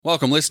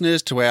Welcome,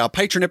 listeners, to our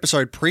Patreon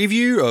episode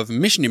preview of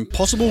Mission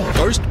Impossible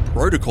Ghost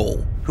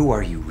Protocol. Who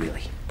are you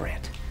really,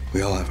 Brant?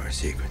 We all have our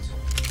secrets.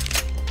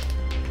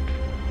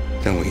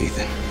 Don't we,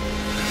 Ethan?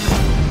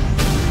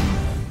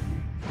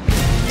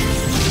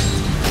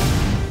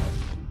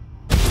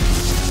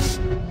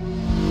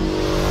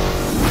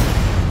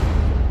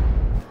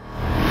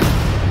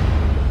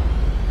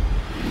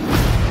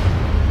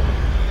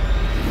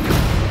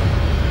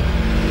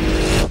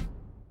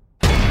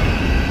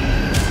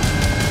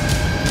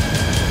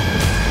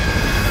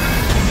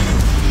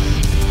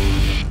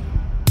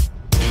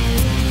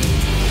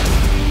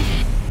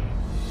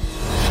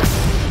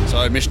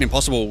 Mission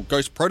Impossible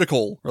Ghost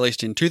Protocol,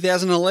 released in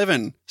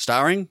 2011,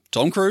 starring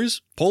Tom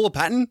Cruise, Paula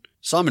Patton,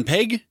 Simon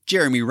Pegg,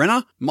 Jeremy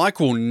Renner,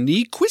 Michael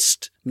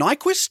Nyqvist?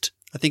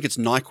 I think it's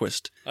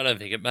Nyqvist. I don't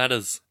think it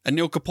matters.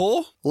 Anil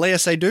Kapoor, Lea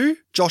Seydoux,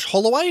 Josh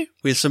Holloway,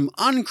 with some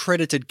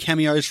uncredited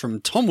cameos from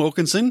Tom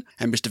Wilkinson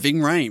and Mr. Ving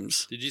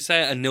Rhames. Did you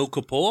say Anil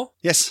Kapoor?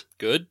 Yes.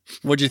 Good.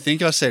 What do you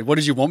think I said? What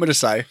did you want me to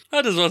say?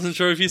 I just wasn't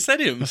sure if you said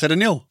him. I said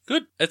Anil.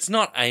 Good. It's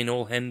not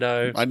anal,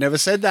 Hendo. I never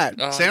said that.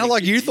 Oh, Sounded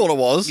like you thought it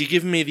was. You're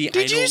giving me the anal...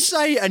 Did you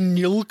say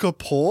Anil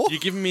Kapoor?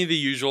 You're giving me the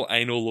usual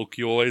anal look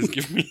you always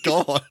give me.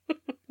 God.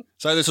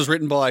 So this was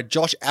written by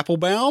Josh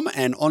Applebaum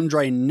and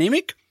Andre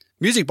Nemec.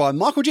 Music by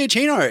Michael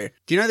Giacchino.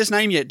 Do you know this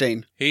name yet,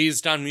 Dean?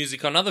 He's done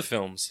music on other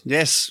films.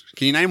 Yes.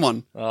 Can you name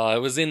one?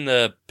 It was in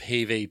the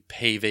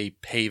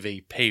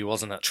PVP,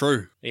 wasn't it?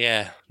 True.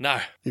 Yeah. No.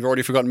 You've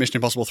already forgotten Mission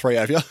Impossible 3,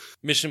 have you?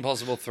 Mission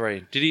Impossible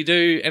 3. Did he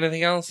do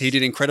anything else? He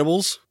did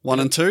Incredibles 1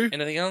 and 2.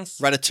 Anything else?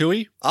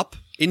 Ratatouille, Up,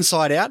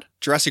 Inside Out,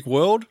 Jurassic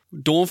World,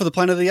 Dawn for the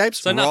Planet of the Apes,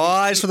 So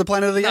Rise for the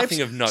Planet of the Apes,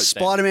 nothing of note then.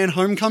 Spider-Man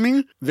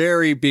Homecoming.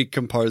 Very big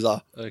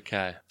composer.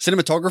 Okay.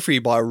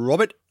 Cinematography by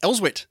Robert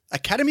Elswit.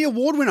 Academy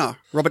Award winner,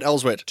 Robert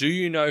Elswit. Do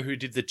you know who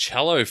did the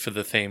cello for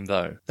the theme,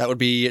 though? That would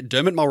be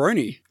Dermot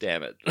Mulroney.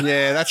 Damn it.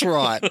 Yeah, that's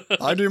right.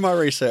 I do my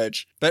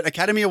research. But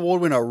Academy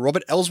Award winner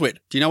Robert Elswit.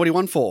 Do you know what he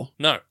won for?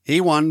 No.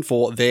 He won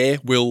for There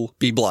Will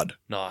Be Blood.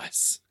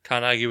 Nice.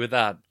 Can't argue with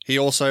that. He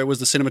also was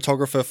the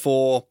cinematographer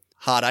for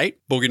Hard 8,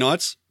 Boogie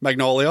Nights,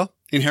 Magnolia,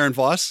 Inherent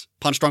Vice,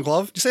 Punch Drunk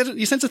Love.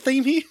 You sense a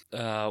theme here?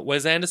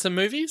 Wes Anderson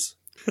movies?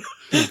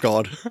 Oh,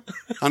 God.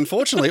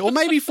 Unfortunately, or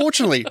maybe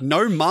fortunately,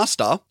 no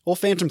Master or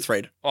Phantom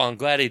Thread. Oh, I'm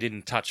glad he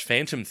didn't touch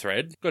Phantom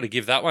Thread. Got to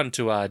give that one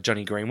to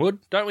Johnny Greenwood,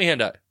 don't we,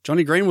 Hendo?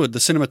 Johnny Greenwood, the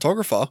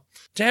cinematographer.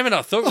 Damn it,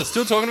 I thought we were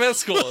still talking about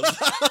scores.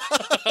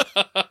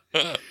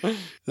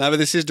 No, but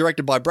this is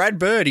directed by Brad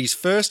Bird, his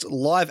first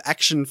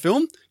live-action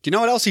film. Do you know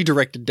what else he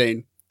directed,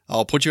 Dean?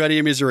 I'll put you out of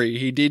your misery.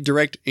 He did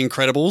direct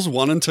Incredibles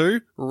 1 and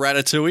 2,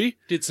 Ratatouille.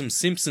 Did some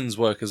Simpsons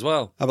work as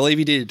well. I believe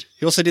he did.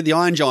 He also did The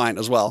Iron Giant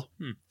as well.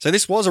 So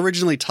this was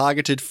originally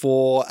targeted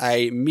for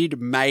a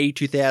mid-May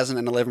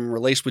 2011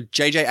 release with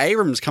J.J.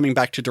 Abrams coming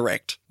back to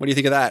direct. What do you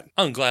think of that?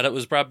 I'm glad it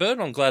was Brad Bird.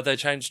 I'm glad they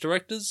changed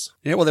directors.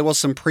 Yeah, well, there was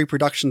some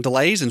pre-production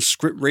delays and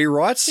script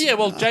rewrites. Yeah,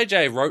 well,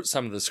 JJ wrote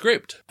some of the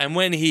script. And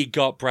when he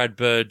got Brad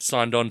Bird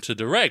signed on to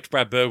direct,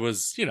 Brad Bird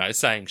was,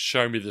 saying,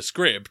 show me the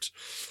script.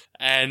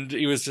 And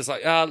he was just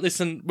like,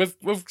 listen,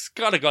 we've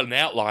kind of got an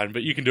outline,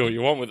 but you can do what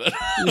you want with it.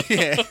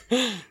 Yeah,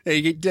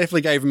 he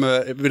definitely gave him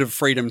a bit of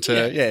freedom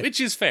to, yeah. Which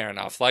is fair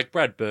enough. Like,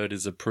 Brad Bird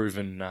is a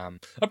proven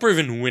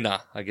winner,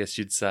 I guess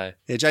you'd say.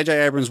 Yeah,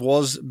 J.J. Abrams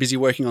was busy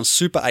working on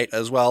Super 8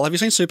 as well. Have you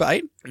seen Super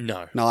 8?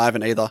 No. No, I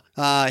haven't either.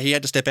 He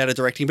had to step out of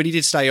directing, but he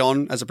did stay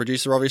on as a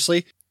producer,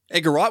 obviously.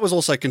 Edgar Wright was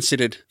also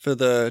considered for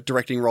the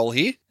directing role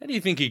here. How do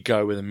you think he'd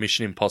go with a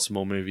Mission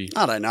Impossible movie?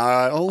 I don't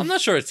know. I'm not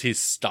sure it's his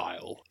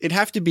style. It'd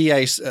have to be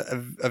a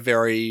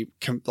very,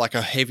 like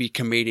a heavy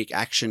comedic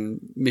action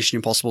Mission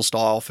Impossible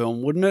style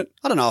film, wouldn't it?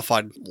 I don't know if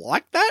I'd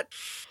like that.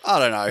 I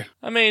don't know.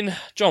 I mean,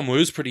 John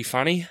Woo's pretty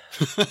funny.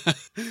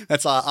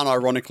 That's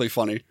unironically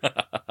funny.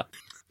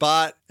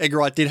 But Edgar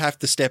Wright did have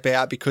to step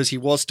out because he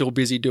was still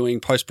busy doing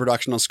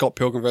post-production on Scott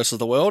Pilgrim vs.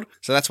 the World.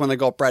 So that's when they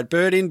got Brad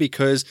Bird in,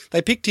 because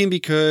they picked him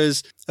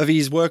because of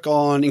his work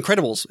on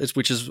Incredibles,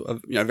 which is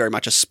very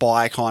much a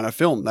spy kind of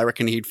film. They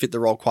reckon he'd fit the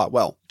role quite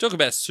well. Talk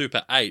about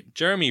Super 8.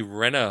 Jeremy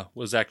Renner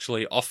was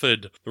actually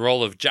offered the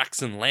role of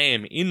Jackson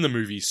Lamb in the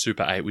movie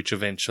Super 8, which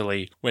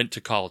eventually went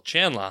to Kyle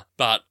Chandler,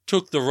 but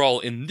took the role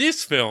in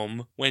this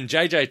film when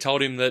JJ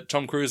told him that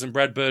Tom Cruise and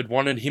Brad Bird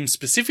wanted him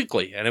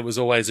specifically, and it was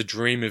always a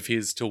dream of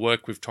his to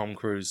work with Tom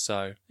Cruise.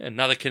 So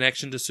another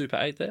connection to Super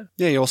 8 there.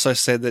 Yeah, he also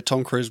said that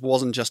Tom Cruise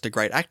wasn't just a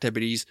great actor,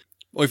 but he's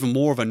even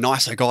more of a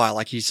nicer guy.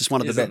 Like, he's just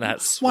one of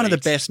the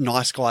best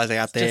nice guys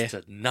out there.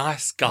 Just a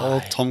nice guy.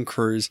 Oh, Tom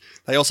Cruise.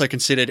 They also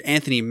considered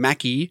Anthony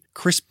Mackie,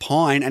 Chris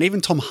Pine, and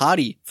even Tom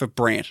Hardy for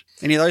Brant.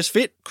 Any of those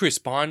fit? Chris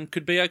Pine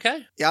could be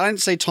okay. Yeah, I don't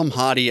see Tom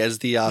Hardy as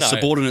the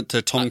subordinate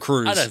to Tom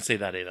Cruise. I don't see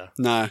that either.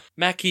 No.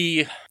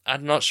 Mackie,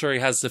 I'm not sure he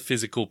has the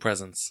physical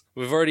presence.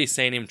 We've already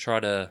seen him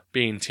try to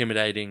be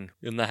intimidating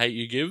in The Hate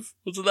U Give.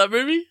 Was it that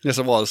movie? Yes,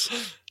 it was.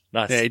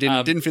 Nice. Yeah, he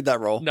didn't fit that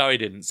role. No, he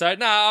didn't. So,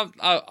 no,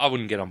 I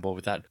wouldn't get on board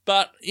with that.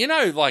 But,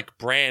 like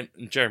Brandt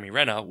and Jeremy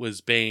Renner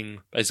was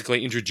being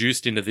basically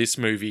introduced into this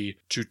movie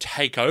to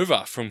take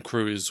over from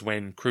Cruise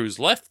when Cruise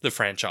left the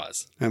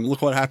franchise. And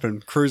look what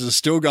happened. Cruise is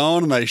still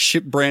going, and they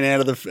shipped Brandt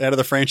out of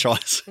the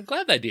franchise. I'm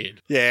glad they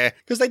did. Yeah,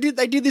 because they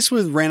did this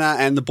with Renner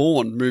and the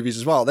Bourne movies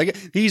as well.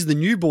 He's the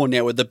new Bourne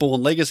now with the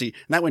Bourne Legacy,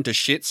 and that went to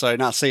shit. So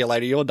see you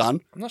later, you're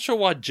done. I'm not sure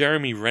why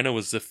Jeremy Renner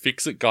was the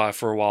fix-it guy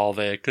for a while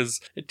there, because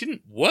it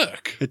didn't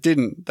work. It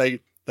didn't. They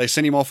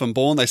sent him off from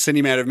Bourne. They sent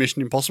him out of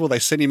Mission Impossible. They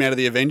sent him out of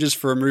the Avengers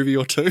for a movie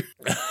or two.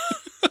 That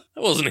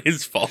wasn't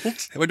his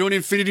fault. We're doing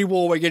Infinity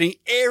War. We're getting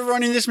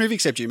everyone in this movie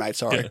except you, mate.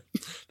 Sorry.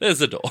 Yeah. There's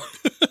the door.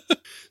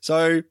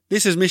 So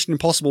this is Mission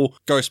Impossible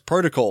Ghost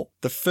Protocol,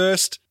 the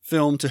first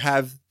film to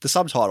have the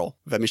subtitle.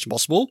 We've had Mission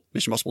Impossible,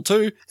 Mission Impossible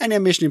 2, and now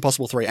Mission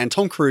Impossible 3. And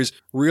Tom Cruise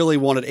really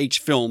wanted each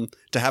film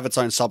to have its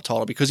own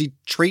subtitle because he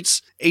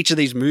treats each of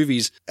these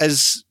movies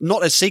as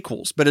not as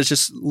sequels, but as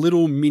just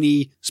little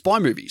mini spy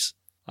movies.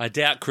 I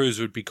doubt Cruise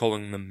would be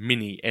calling them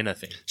mini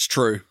anything. It's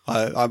true.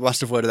 I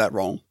must have worded that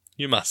wrong.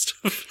 You must.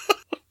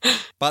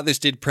 But this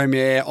did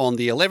premiere on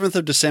the 11th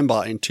of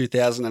December in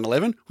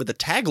 2011 with the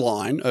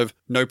tagline of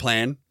 "No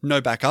plan, no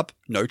backup,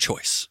 no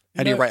choice."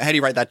 How do you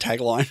rate that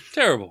tagline?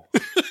 Terrible.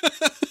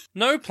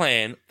 No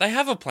plan. They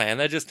have a plan.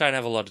 They just don't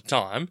have a lot of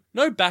time.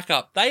 No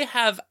backup. They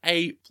have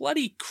a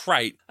bloody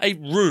crate, a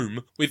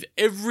room with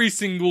every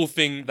single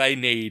thing they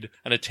need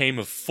and a team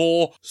of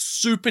 4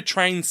 super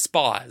trained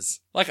spies.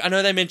 Like, I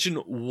know they mentioned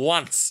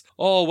once,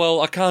 oh,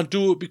 well, I can't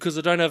do it because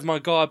I don't have my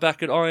guy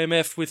back at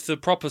IMF with the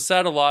proper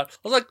satellite. I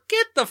was like,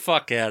 get the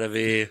fuck out of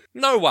here.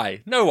 No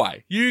way. No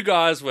way. You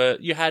guys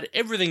you had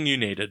everything you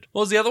needed.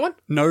 What was the other one?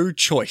 No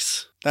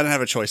choice. They don't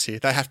have a choice here.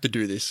 They have to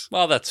do this.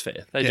 Well, that's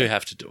fair. They do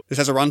have to do it. This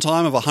has a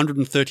runtime of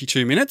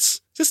 132 minutes.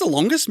 Is this the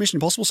longest Mission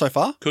Impossible so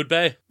far? Could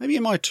be. Maybe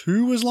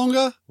MI2 was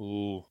longer?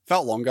 Ooh.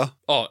 Felt longer.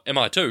 Oh,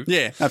 MI2?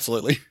 Yeah,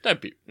 absolutely.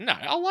 Don't be. No,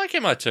 I like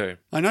MI2.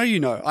 I know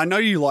you know. I know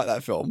you like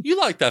that film. You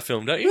like that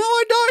film, don't you? No,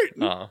 I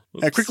don't. Oh,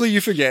 How quickly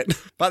you forget.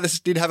 But this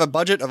did have a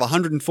budget of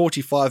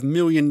 $145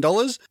 million.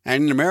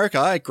 And in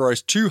America, it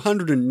grossed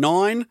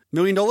 $209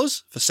 million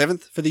for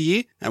 7th for the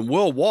year. And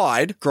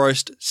worldwide,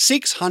 grossed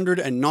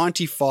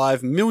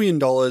 $695 million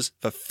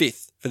for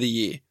 5th for the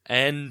year.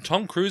 And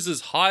Tom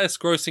Cruise's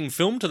highest grossing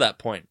film to that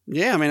point.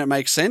 Yeah, I mean, it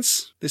makes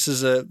sense. This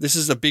is a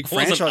big I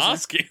wasn't franchise.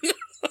 asking.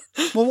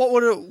 Well,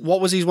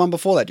 what was his one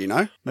before that, do you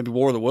know? Maybe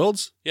War of the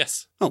Worlds?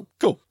 Yes. Oh,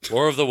 cool.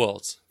 War of the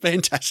Worlds.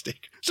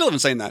 Fantastic. Still haven't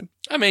seen that.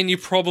 I mean, you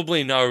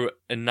probably know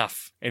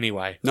enough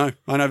anyway. No,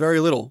 I know very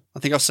little. I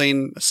think I've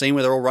seen a scene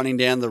where they're all running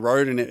down the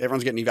road and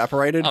everyone's getting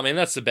evaporated. I mean,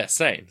 that's the best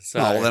scene. So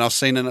Oh, well, then I've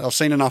seen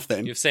enough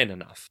then. you've seen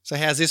enough. So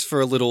how's this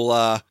for a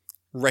little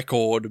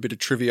record, a bit of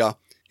trivia?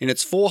 In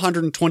its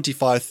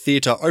 425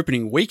 theatre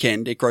opening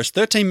weekend, it grossed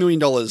 $13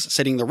 million,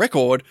 setting the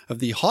record of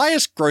the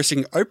highest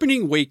grossing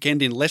opening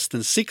weekend in less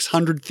than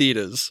 600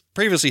 theatres,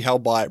 previously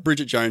held by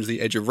Bridget Jones'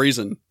 The Edge of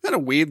Reason. Isn't that a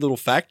weird little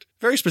fact?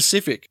 Very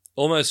specific.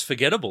 Almost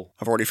forgettable.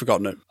 I've already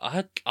forgotten it.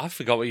 I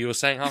forgot what you were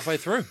saying halfway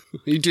through.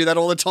 You do that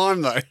all the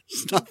time, though.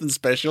 It's nothing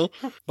special.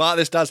 But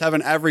this does have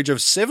an average of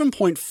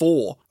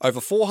 7.4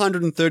 over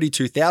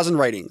 432,000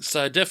 ratings.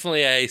 So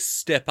definitely a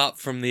step up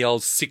from the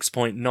old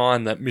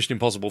 6.9 that Mission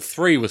Impossible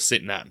 3 was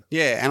sitting at.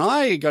 Yeah, and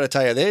I got to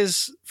tell you,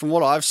 from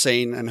what I've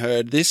seen and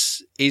heard,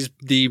 this is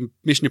the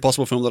Mission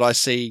Impossible film that I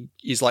see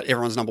is like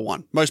everyone's number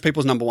one. Most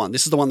people's number one.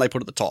 This is the one they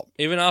put at the top.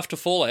 Even after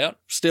Fallout.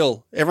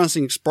 Still, everyone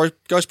thinks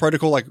Ghost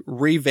Protocol, like,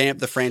 revamp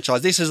the franchise.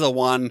 This is the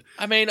one.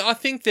 I mean, I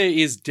think there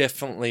is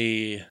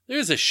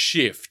a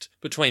shift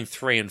between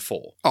 3 and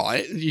 4. Oh,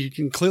 you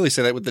can clearly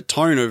see that with the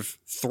tone of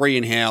 3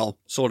 and how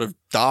sort of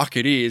dark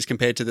it is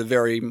compared to the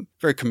very,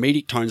 very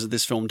comedic tones that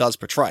this film does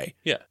portray.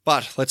 Yeah.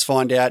 But let's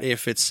find out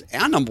if it's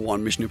our number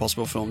one Mission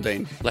Impossible film,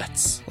 Dean.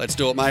 Let's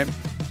do it, mate.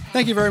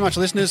 Thank you very much,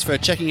 listeners, for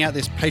checking out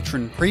this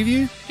Patreon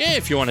preview. Yeah,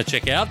 if you want to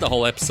check out the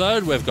whole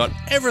episode, we've got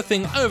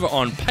everything over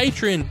on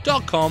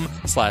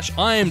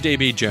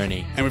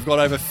patreon.com/IMDbJourney. And we've got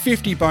over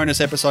 50 bonus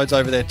episodes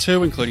over there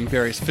too, including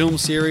various film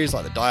series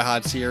like the Die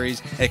Hard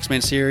series,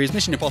 X-Men series,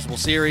 Mission Impossible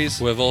series.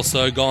 We've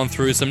also gone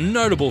through some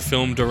notable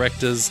film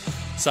directors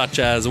such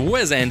as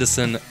Wes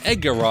Anderson,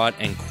 Edgar Wright,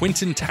 and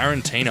Quentin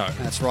Tarantino.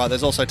 That's right.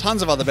 There's also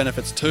tons of other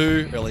benefits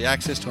too. Early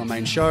access to our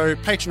main show,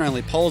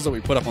 Patreon-only polls that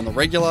we put up on the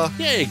regular.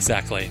 Yeah,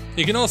 exactly.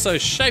 You can also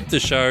shape the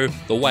show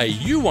the way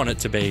you want it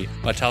to be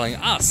by telling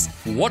us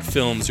what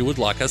films you would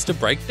like us to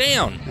break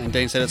down. And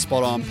Dean said it's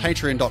spot on.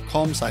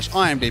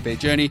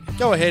 Patreon.com/IMDbJourney.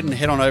 Go ahead and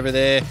head on over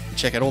there and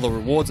check out all the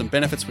rewards and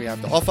benefits we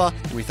have to offer.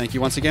 And we thank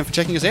you once again for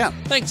checking us out.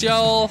 Thanks,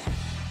 y'all.